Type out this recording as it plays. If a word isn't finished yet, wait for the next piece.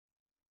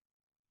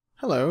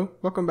Hello,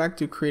 welcome back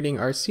to creating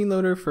our scene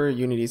loader for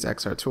Unity's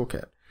XR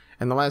Toolkit.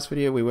 In the last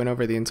video, we went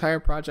over the entire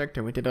project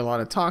and we did a lot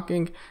of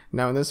talking.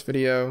 Now in this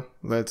video,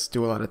 let's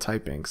do a lot of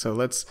typing. So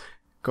let's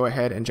go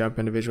ahead and jump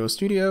into Visual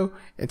Studio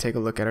and take a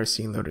look at our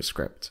scene loader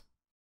script.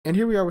 And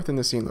here we are within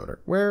the scene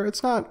loader, where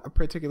it's not a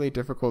particularly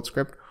difficult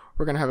script.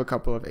 We're going to have a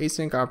couple of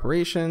async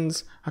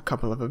operations, a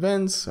couple of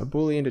events, a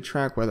boolean to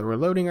track whether we're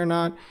loading or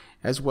not,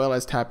 as well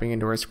as tapping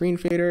into our screen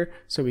fader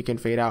so we can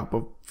fade out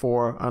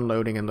before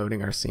unloading and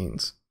loading our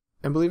scenes.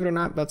 And believe it or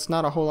not, that's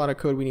not a whole lot of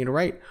code we need to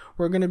write.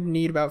 We're going to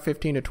need about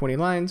 15 to 20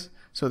 lines,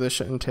 so this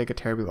shouldn't take a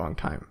terribly long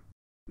time.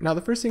 Now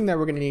the first thing that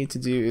we're going to need to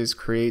do is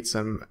create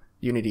some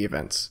Unity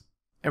events.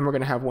 And we're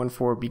going to have one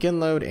for begin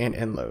load and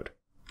end load.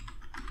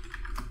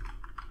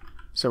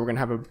 So we're going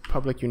to have a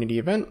public Unity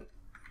event.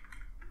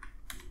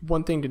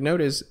 One thing to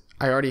note is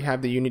I already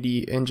have the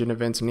Unity engine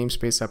events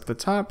namespace up at the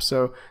top,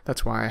 so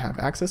that's why I have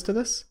access to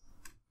this.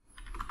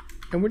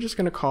 And we're just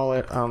going to call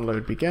it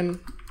load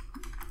begin.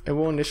 And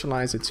we'll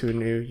initialize it to a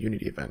new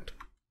Unity event.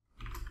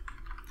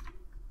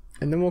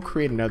 And then we'll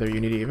create another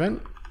Unity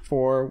event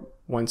for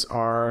once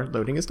our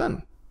loading is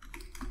done.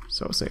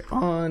 So we'll say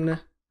on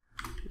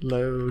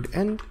load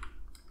end.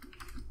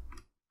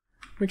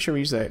 Make sure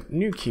we use that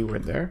new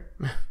keyword there.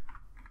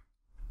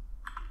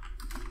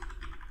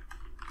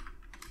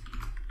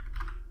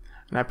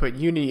 And I put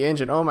Unity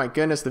engine. Oh my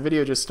goodness, the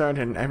video just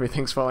started and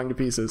everything's falling to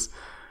pieces.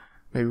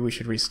 Maybe we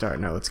should restart.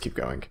 No, let's keep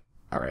going.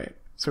 All right,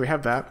 so we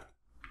have that.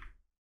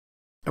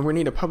 And we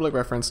need a public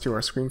reference to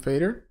our screen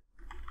fader,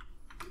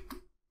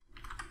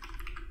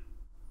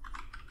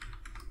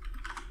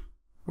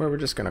 where we're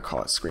just going to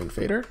call it screen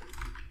fader.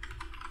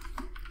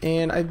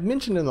 And I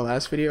mentioned in the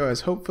last video I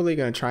was hopefully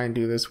going to try and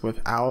do this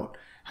without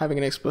having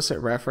an explicit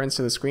reference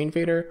to the screen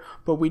fader,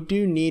 but we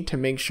do need to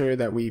make sure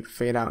that we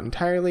fade out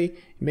entirely,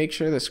 make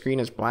sure the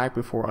screen is black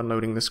before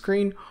unloading the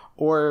screen,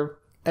 or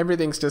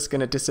everything's just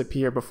going to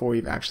disappear before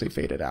we've actually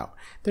faded out.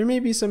 There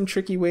may be some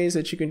tricky ways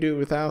that you can do it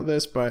without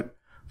this, but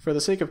for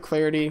the sake of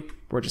clarity,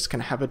 we're just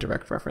going to have a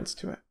direct reference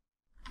to it.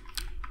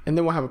 And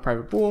then we'll have a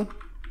private bool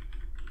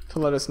to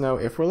let us know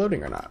if we're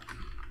loading or not.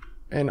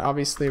 And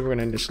obviously we're going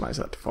to initialize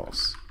that to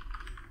false.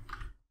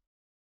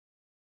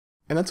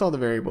 And that's all the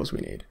variables we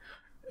need.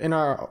 In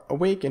our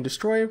awake and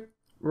destroy,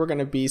 we're going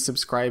to be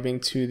subscribing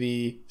to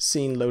the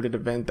scene loaded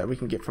event that we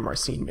can get from our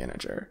scene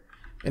manager.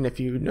 And if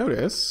you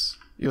notice,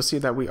 you'll see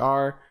that we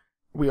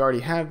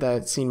already have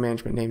that scene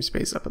management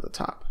namespace up at the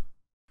top.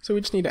 So we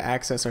just need to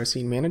access our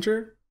scene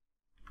manager.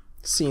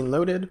 Scene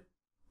loaded,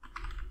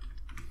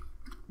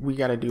 we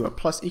got to do a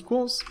plus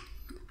equals,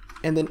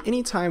 and then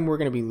anytime we're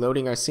going to be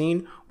loading our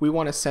scene, we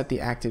want to set the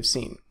active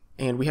scene,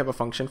 and we have a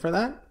function for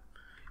that.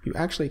 You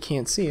actually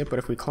can't see it, but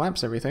if we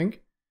collapse everything,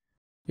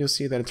 you'll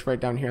see that it's right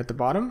down here at the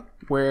bottom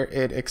where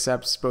it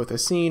accepts both a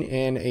scene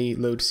and a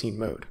load scene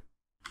mode.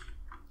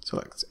 So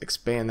let's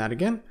expand that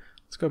again.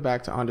 Let's go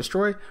back to on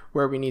destroy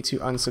where we need to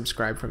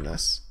unsubscribe from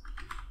this.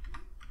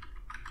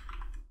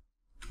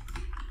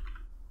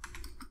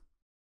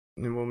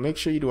 And we'll make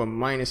sure you do a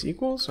minus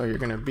equals or you're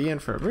going to be in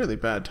for a really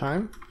bad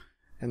time.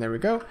 And there we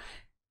go.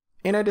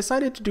 And I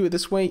decided to do it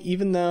this way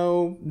even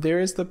though there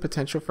is the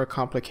potential for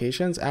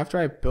complications. After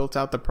I built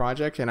out the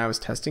project and I was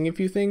testing a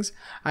few things,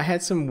 I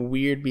had some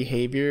weird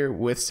behavior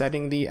with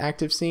setting the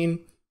active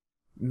scene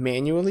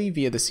manually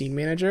via the scene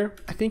manager.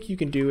 I think you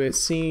can do it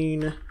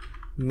scene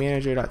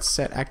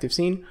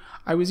manager.setActiveScene.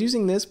 I was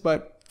using this,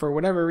 but for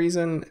whatever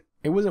reason,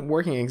 it wasn't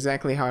working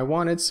exactly how I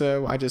wanted,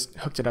 so I just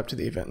hooked it up to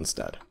the event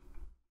instead.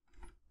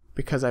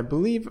 Because I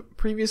believe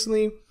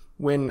previously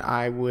when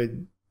I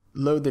would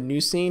load the new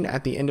scene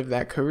at the end of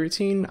that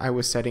coroutine, I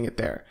was setting it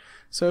there.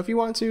 So if you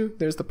want to,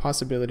 there's the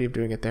possibility of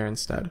doing it there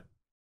instead.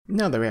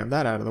 Now that we have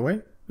that out of the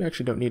way, we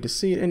actually don't need to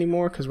see it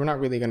anymore because we're not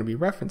really going to be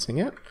referencing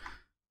it.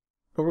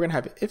 But we're going to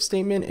have an if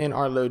statement in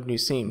our load new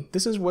scene.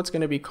 This is what's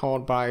going to be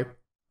called by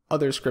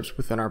other scripts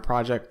within our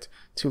project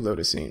to load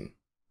a scene,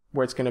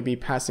 where it's going to be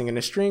passing in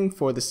a string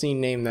for the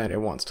scene name that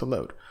it wants to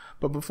load.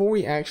 But before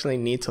we actually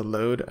need to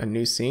load a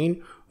new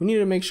scene, we need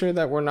to make sure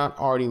that we're not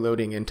already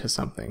loading into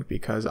something,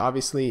 because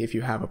obviously if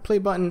you have a play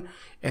button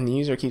and the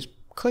user keeps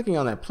clicking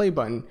on that play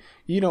button,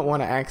 you don't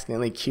want to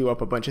accidentally queue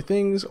up a bunch of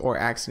things or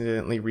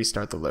accidentally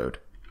restart the load.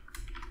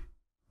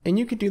 And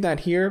you could do that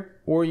here,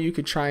 or you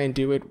could try and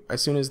do it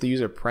as soon as the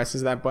user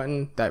presses that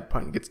button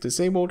gets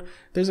disabled.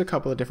 There's a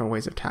couple of different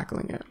ways of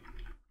tackling it.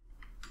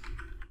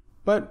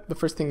 But the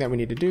first thing that we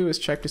need to do is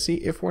check to see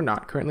if we're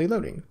not currently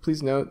loading.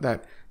 Please note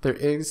that there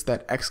is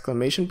that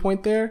exclamation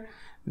point there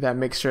that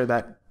makes sure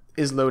that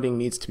is loading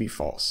needs to be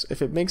false.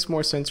 If it makes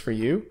more sense for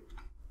you,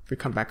 if we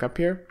come back up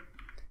here,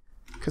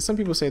 because some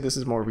people say this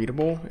is more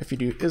readable, if you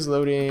do is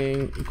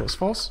loading equals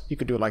false, you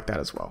could do it like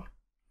that as well.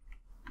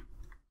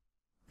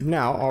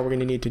 Now all we're going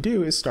to need to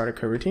do is start a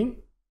coroutine.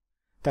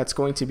 That's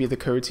going to be the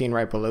coroutine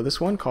right below this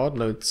one called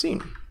load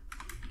scene,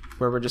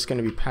 where we're just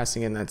going to be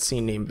passing in that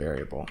scene name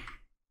variable.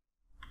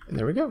 And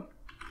there we go.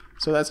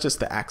 So that's just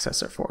the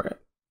accessor for it.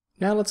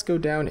 Now let's go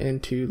down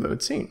into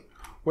load scene,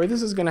 where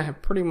this is going to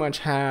pretty much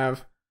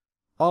have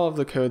all of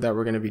the code that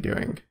we're going to be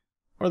doing,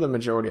 or the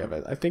majority of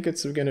it. I think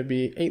it's going to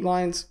be 8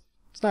 lines,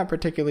 It's not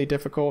particularly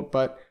difficult,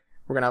 but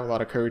we're going to have a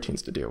lot of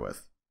coroutines to deal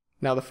with.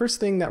 Now, the first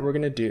thing that we're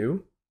going to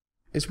do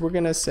is we're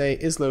going to say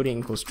is loading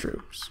equals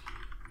true.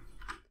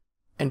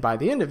 And by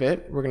the end of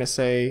it, we're going to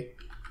say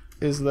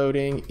is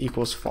loading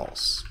equals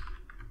false.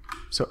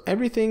 So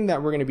everything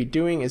that we're going to be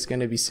doing is going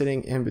to be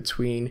sitting in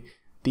between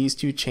these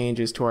two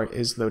changes to our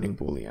is loading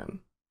boolean,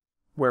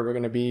 where we're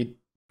going to be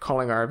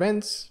calling our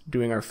events,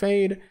 doing our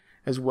fade,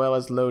 as well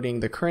as loading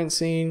the current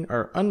scene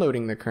or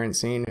unloading the current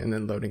scene and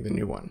then loading the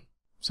new one.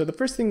 So the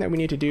first thing that we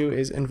need to do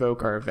is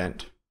invoke our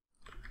event.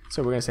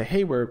 So we're going to say,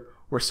 hey, we're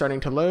starting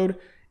to load.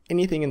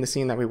 Anything in the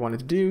scene that we wanted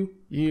to do,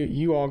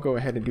 you all go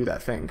ahead and do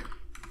that thing.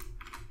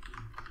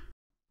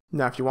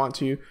 Now, if you want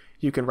to,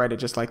 you can write it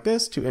just like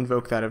this to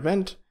invoke that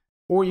event,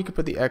 or you could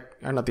put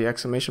not the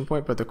exclamation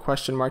point, but the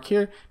question mark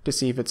here to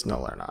see if it's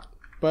null or not.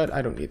 But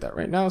I don't need that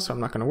right now, so I'm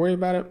not going to worry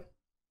about it.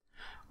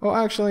 Well,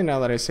 actually, now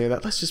that I say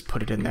that, let's just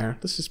put it in there.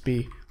 Let's just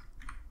be,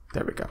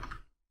 there we go.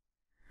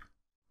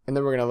 And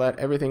then we're going to let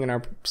everything in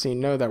our scene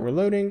know that we're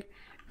loading,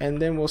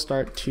 and then we'll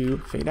start to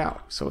fade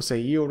out. So we'll say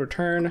yield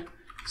return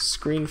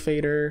screen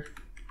fader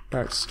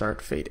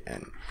start fade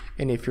in.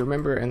 And if you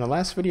remember in the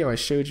last video, I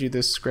showed you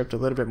this script a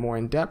little bit more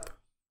in depth,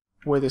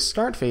 where the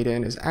start fade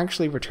in is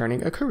actually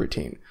returning a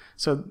coroutine.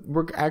 So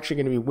we're actually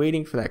going to be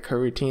waiting for that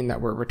coroutine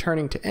that we're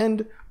returning to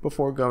end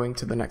before going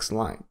to the next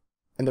line.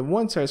 And then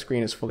once our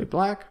screen is fully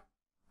black,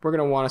 we're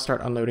going to want to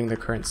start unloading the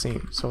current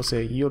scene. So we'll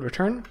say yield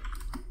return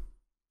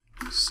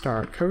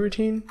start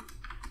coroutine,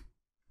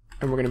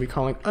 and we're going to be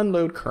calling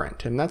unload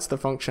current, and that's the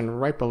function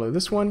right below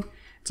this one.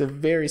 It's a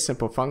very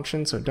simple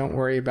function, so don't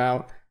worry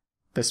about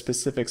the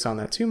specifics on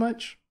that too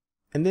much.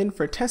 And then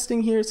for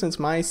testing here, since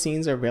my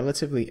scenes are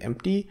relatively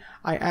empty,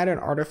 I add an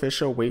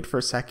artificial wait for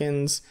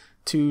seconds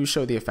to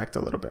show the effect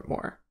a little bit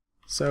more.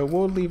 So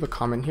we'll leave a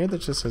comment here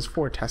that just says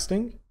for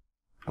testing.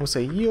 I'll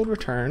say yield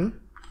return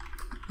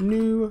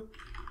new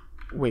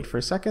wait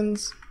for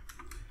seconds,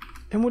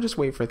 and we'll just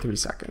wait for 3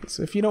 seconds.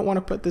 If you don't want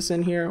to put this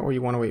in here, or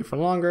you want to wait for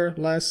longer,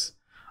 less,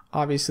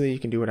 obviously you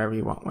can do whatever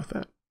you want with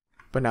it.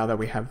 But now that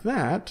we have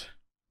that,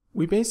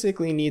 we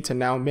basically need to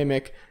now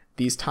mimic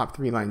these top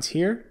 3 lines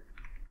here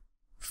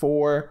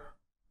for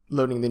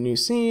loading the new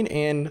scene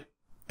and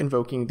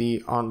invoking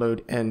the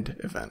onload end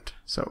event.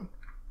 So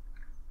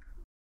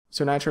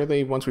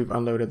naturally, once we've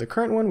unloaded the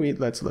current one,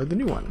 let's load the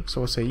new one.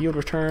 So we'll say yield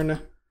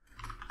return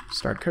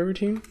start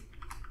coroutine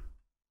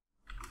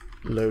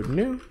load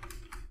new,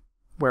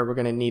 where we're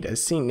going to need a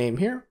scene name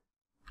here,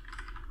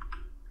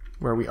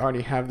 where we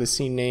already have the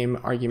scene name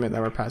argument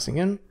that we're passing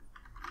in,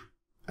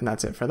 and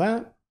that's it for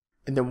that.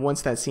 And then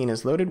once that scene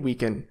is loaded, we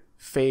can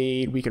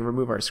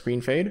remove our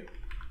screen fade,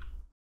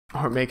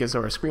 or make it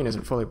so our screen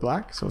isn't fully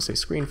black. So we'll say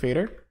screen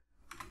fader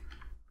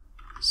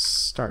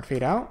start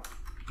fade out.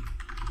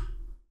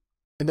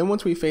 And then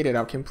once we fade it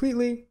out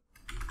completely,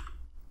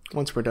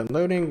 once we're done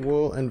loading,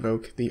 we'll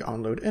invoke the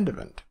onload end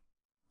event.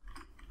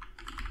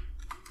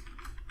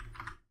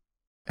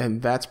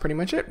 And that's pretty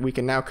much it. We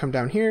can now come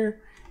down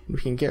here and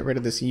we can get rid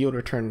of this yield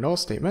return null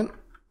statement.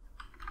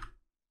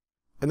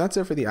 And that's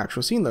it for the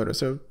actual scene loader.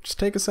 So just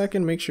take a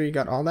second, make sure you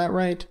got all that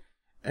right.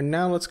 And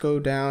now let's go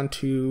down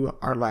to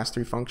our last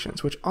 3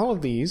 functions, which all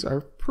of these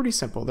are pretty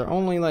simple. They're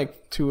only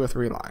like 2 or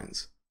 3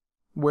 lines.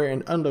 Where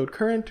in unload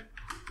current,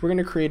 we're going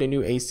to create a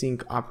new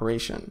async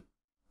operation,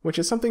 which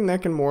is something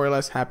that can more or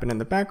less happen in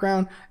the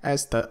background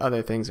as the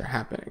other things are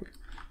happening.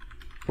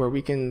 Where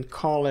we can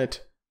call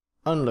it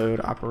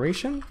unload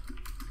operation.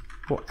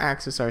 We'll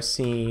access our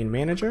scene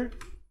manager,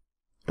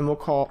 and we'll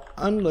call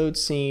unload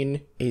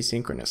scene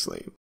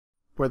asynchronously,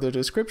 where the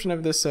description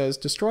of this says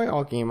destroy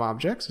all game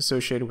objects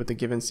associated with the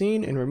given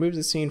scene and remove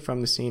the scene from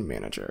the scene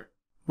manager,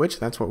 which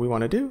that's what we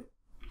want to do.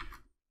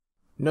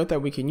 Note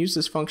that we can use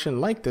this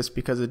function like this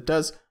because it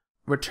does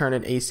return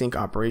an async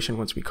operation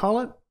once we call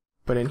it,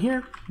 but in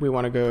here we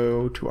want to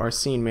go to our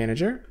scene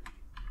manager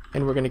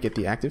and we're going to get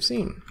the active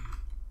scene.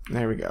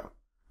 There we go.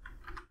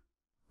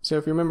 So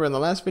if you remember in the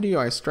last video,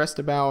 I stressed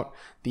about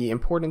the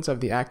importance of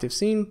the active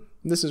scene.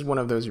 This is one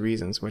of those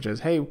reasons, which is,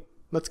 hey,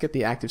 let's get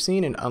the active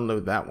scene and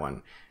unload that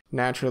one.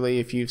 Naturally,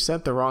 if you've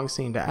set the wrong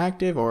scene to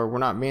active or we're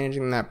not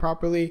managing that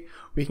properly,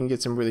 we can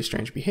get some really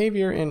strange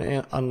behavior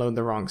and unload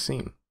the wrong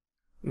scene.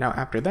 Now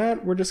after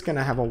that, we're just going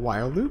to have a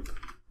while loop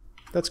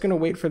that's going to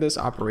wait for this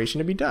operation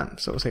to be done.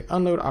 So we'll say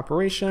unload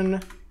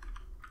operation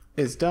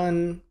is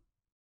done.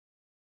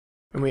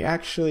 And we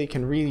actually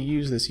can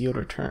reuse this yield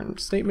return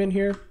statement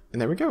here.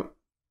 And there we go.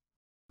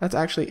 That's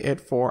actually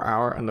it for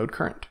our unload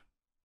current.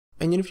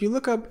 And if you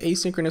look up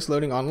asynchronous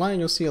loading online,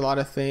 you'll see a lot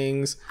of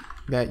things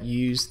that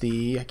use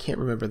I can't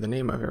remember the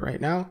name of it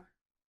right now,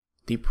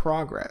 the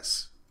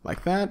progress.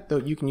 Like that, though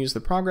you can use the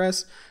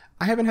progress.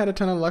 I haven't had a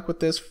ton of luck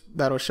with this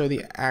that'll show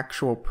the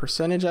actual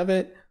percentage of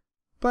it,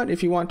 but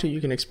if you want to, you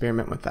can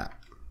experiment with that.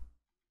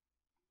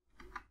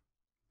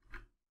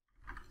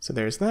 So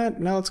there's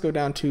that. Now let's go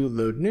down to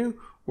load new,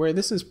 where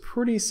this is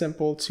pretty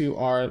simple to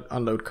our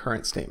unload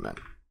current statement.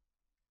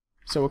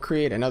 So we'll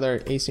create another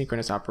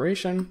asynchronous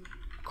operation,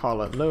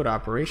 call it load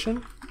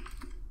operation.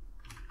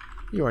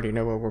 You already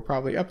know what we're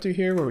probably up to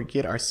here, where we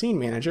get our scene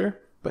manager,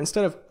 But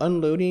instead of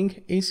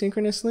unloading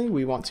asynchronously,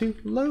 we want to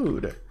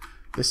load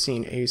the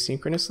scene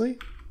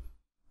asynchronously,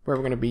 where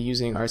we're going to be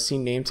using our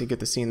scene name to get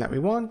the scene that we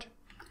want.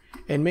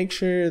 And make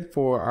sure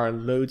for our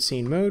load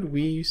scene mode,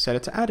 we set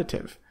it to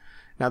additive.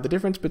 Now the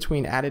difference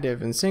between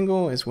additive and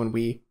single is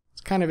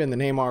it's kind of in the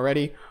name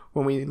already,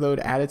 when we load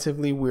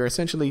additively, we're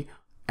essentially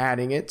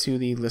adding it to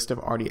the list of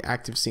already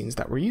active scenes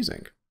that we're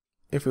using.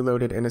 If we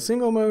load it in a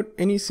single mode,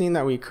 any scene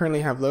that we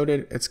currently have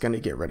loaded, it's going to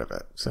get rid of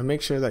it. So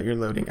make sure that you're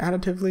loading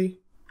additively.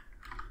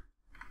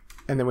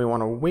 And then we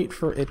want to wait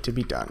for it to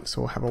be done.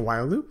 So we'll have a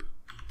while loop,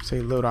 say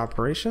load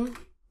operation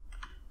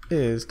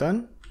is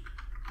done.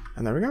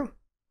 And there we go.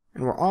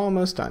 And we're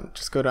almost done.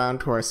 Just go down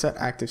to our set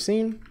active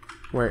scene,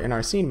 where in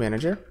our scene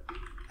manager,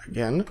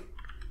 again,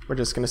 we're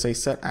just going to say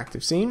set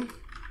active scene,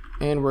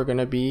 and we're going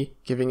to be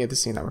giving it the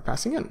scene that we're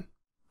passing in.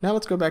 Now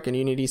let's go back in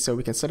Unity so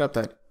we can set up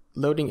that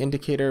loading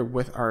indicator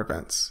with our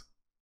events.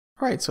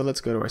 All right, so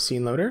let's go to our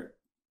scene loader.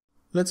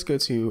 Let's go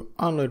to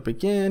onload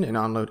begin and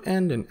onload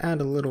end and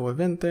add a little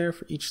event there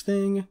for each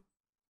thing.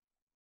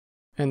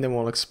 And then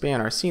we'll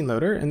expand our scene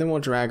loader, and then we'll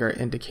drag our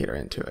indicator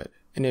into it.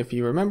 And if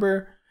you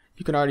remember,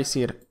 you can already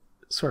see it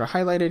sort of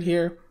highlighted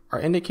here. Our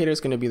indicator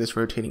is going to be this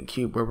rotating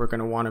cube where we're going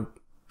to want to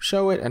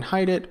show it and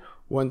hide it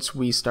once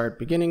we start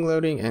beginning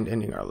loading and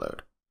ending our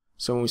load.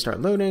 So when we start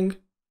loading,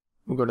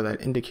 we'll go to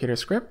that indicator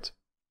script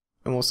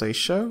and we'll say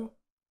show.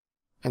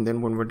 And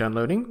then when we're done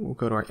loading, we'll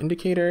go to our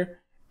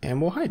indicator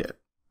and we'll hide it.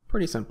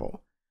 Pretty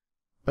simple.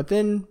 But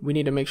then we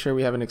need to make sure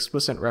we have an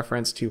explicit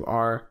reference to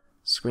our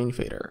screen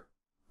fader,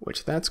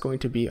 which that's going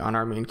to be on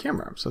our main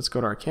camera. So let's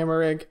go to our camera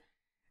rig,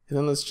 and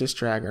then let's just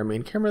drag our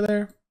main camera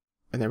there,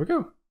 and there we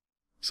go.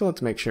 So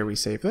let's make sure we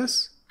save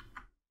this,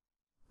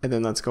 and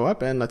then let's go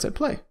up and let's hit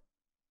play.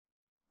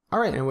 All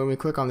right, and when we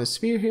click on the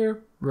sphere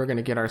here, we're going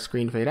to get our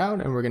screen fade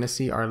out, and we're going to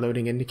see our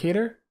loading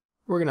indicator.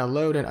 We're going to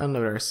load and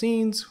unload our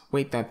scenes,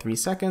 wait that 3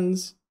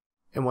 seconds,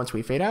 and once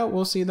we fade out,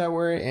 we'll see that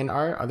we're in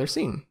our other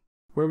scene,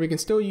 where we can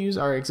still use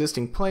our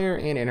existing player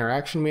and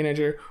interaction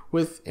manager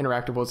with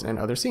interactables and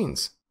other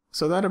scenes.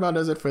 So that about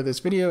does it for this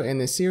video and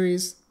this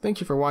series. Thank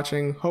you for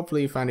watching.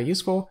 Hopefully you found it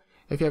useful.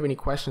 If you have any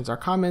questions or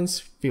comments,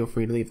 feel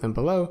free to leave them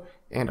below,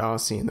 and I'll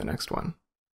see you in the next one.